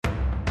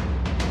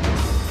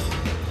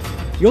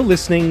You're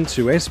listening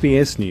to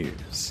SBS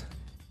News.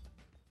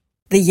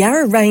 The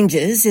Yarra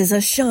Ranges is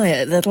a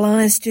shire that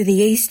lies to the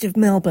east of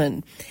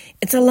Melbourne.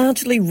 It's a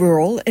largely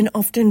rural and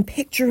often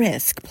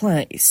picturesque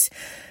place.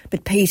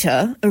 But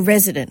Peter, a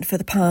resident for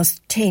the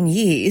past 10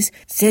 years,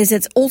 says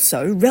it's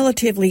also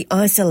relatively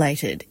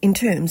isolated in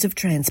terms of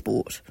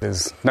transport.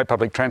 There's no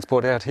public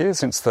transport out here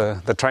since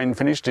the train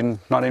finished in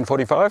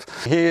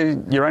 1945. Here,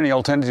 your only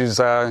alternatives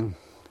are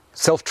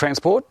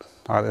self-transport.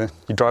 Either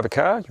you drive a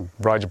car, you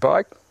ride your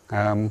bike,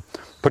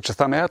 put your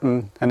thumb out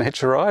and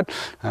hitch a ride.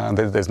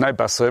 There's no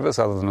bus service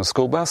other than a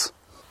school bus.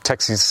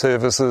 Taxi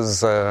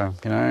services, not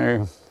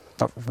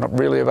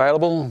really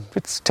available.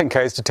 It's 10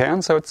 k's to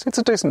town, so it's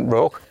a decent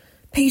walk.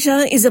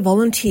 Peter is a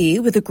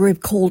volunteer with a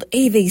group called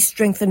EV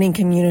Strengthening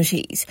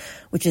Communities,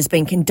 which has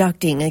been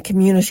conducting a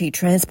community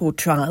transport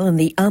trial in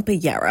the Upper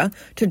Yarra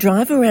to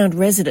drive around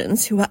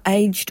residents who are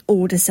aged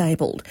or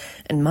disabled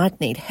and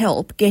might need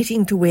help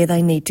getting to where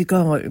they need to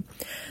go.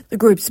 The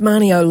group's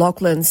Marnie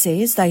O'Loughlin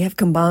says they have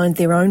combined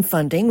their own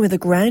funding with a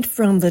grant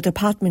from the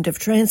Department of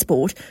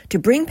Transport to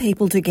bring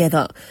people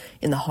together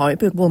in the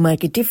hope it will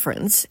make a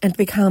difference and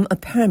become a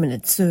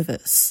permanent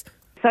service.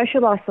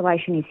 Social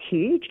isolation is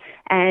huge,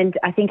 and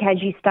I think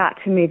as you start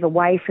to move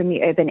away from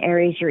the urban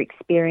areas, you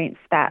experience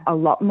that a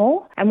lot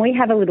more. And we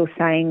have a little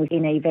saying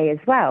in EV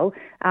as well,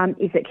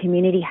 is that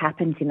community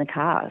happens in the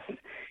cars.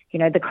 You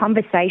know, the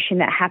conversation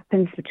that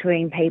happens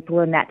between people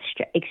and that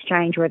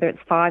exchange, whether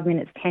it's 5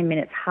 minutes, 10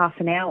 minutes, half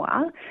an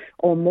hour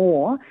or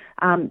more,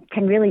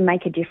 can really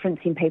make a difference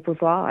in people's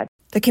lives.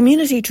 The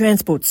Community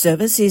Transport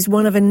Service is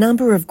one of a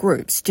number of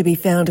groups to be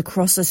found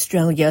across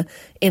Australia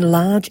in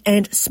large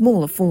and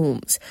smaller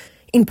forms.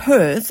 In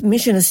Perth,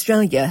 Mission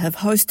Australia have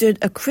hosted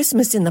a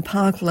Christmas in the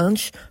Park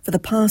lunch for the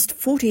past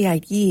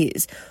 48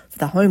 years for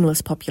the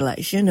homeless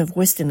population of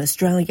Western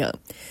Australia.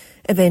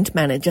 Event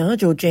manager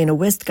Georgina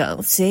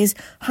Westgarth says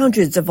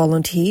hundreds of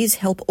volunteers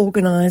help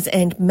organise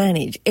and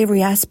manage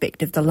every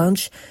aspect of the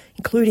lunch,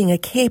 including a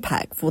care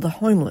pack for the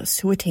homeless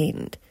who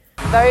attend.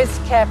 Those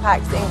care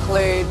packs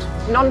include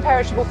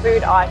non-perishable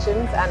food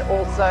items and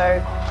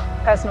also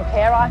personal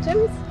care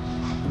items.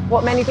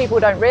 What many people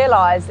don't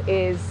realise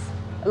is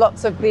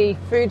lots of the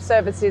food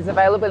services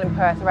available in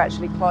Perth are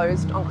actually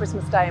closed on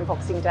Christmas Day and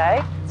Boxing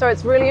Day. So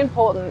it's really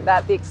important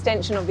that the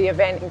extension of the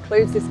event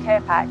includes this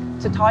care pack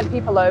to tide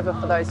people over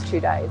for those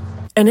 2 days.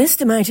 An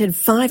estimated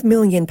 5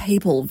 million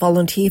people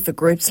volunteer for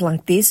groups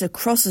like this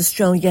across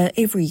Australia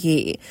every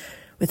year,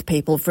 with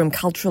people from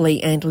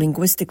culturally and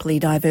linguistically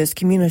diverse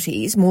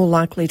communities more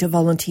likely to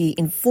volunteer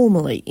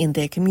informally in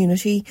their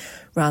community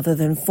rather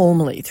than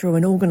formally through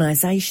an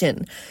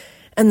organisation.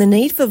 And the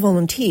need for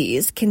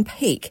volunteers can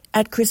peak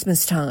at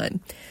Christmas time.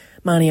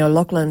 Marnie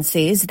O'Loughlin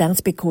says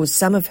that's because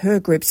some of her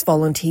group's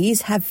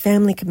volunteers have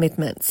family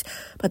commitments,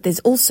 but there's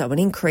also an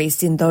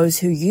increase in those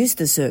who use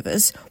the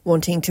service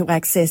wanting to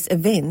access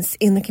events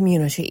in the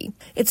community.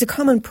 It's a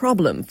common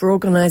problem for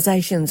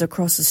organisations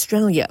across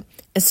Australia,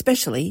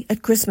 especially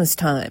at Christmas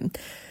time.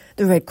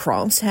 The Red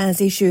Cross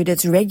has issued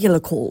its regular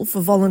call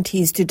for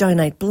volunteers to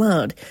donate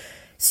blood.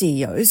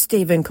 CEO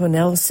Stephen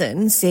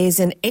Cornelison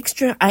says an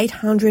extra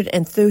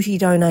 830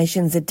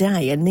 donations a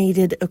day are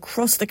needed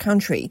across the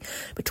country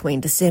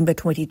between December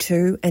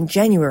 22 and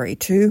January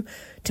 2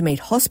 to meet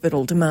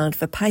hospital demand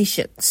for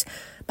patients.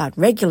 But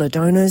regular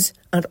donors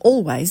aren't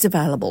always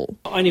available.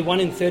 Only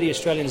 1 in 30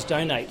 Australians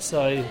donate,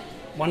 so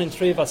 1 in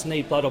 3 of us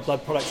need blood or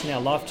blood products in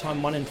our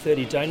lifetime. 1 in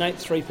 30 donate,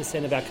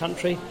 3% of our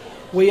country.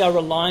 We are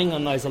relying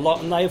on those a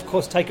lot, and they of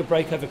course take a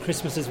break over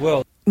Christmas as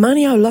well.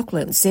 Marnie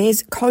O'Loughlin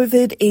says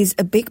COVID is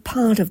a big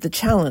part of the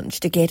challenge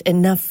to get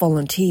enough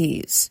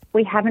volunteers.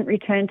 We haven't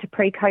returned to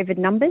pre-COVID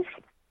numbers.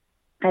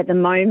 At the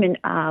moment,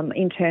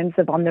 in terms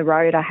of on the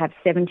road, I have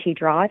 70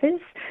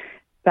 drivers,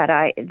 but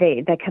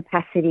the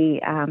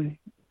capacity,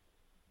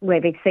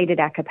 we've exceeded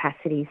our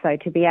capacity. So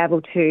to be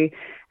able to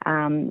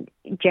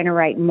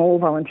generate more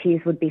volunteers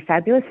would be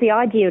fabulous. The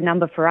ideal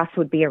number for us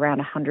would be around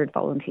 100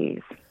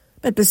 volunteers.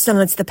 But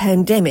besides the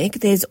pandemic,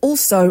 there's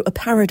also a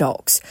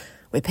paradox,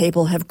 where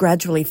people have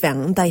gradually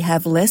found they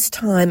have less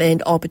time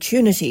and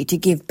opportunity to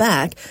give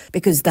back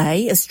because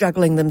they are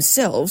struggling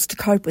themselves to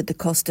cope with the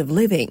cost of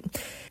living.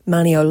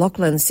 Marnie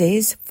O'Loughlin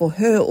says for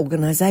her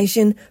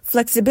organisation,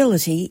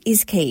 flexibility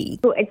is key.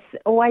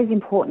 It's always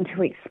important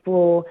to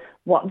explore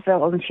what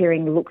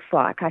volunteering looks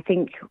like. I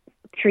think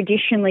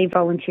traditionally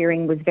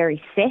volunteering was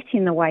very set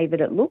in the way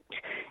that it looked,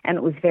 and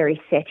it was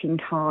very set in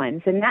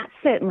times, and that's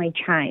certainly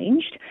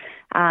changed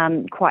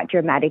quite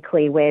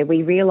dramatically, where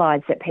we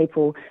realise that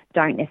people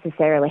don't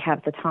necessarily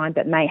have the time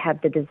but may have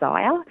the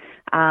desire.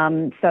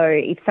 So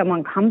if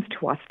someone comes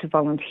to us to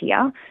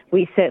volunteer,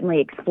 we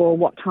certainly explore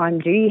what time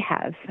do you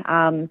have.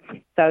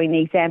 So in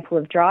the example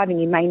of driving,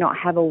 you may not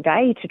have all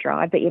day to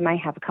drive, but you may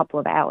have a couple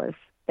of hours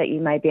that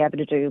you may be able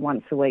to do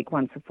once a week,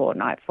 once a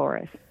fortnight for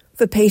us.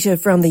 For Peter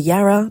from the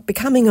Yarra,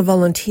 becoming a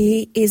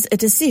volunteer is a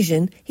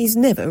decision he's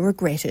never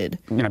regretted.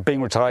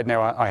 Being retired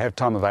now, I have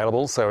time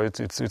available, so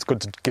it's good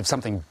to give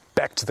something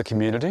back to the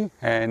community,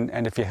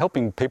 and if you're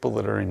helping people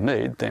that are in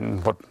need, then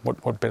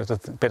what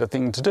better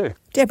thing to do?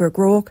 Deborah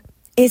Groark,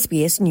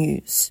 SBS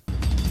News.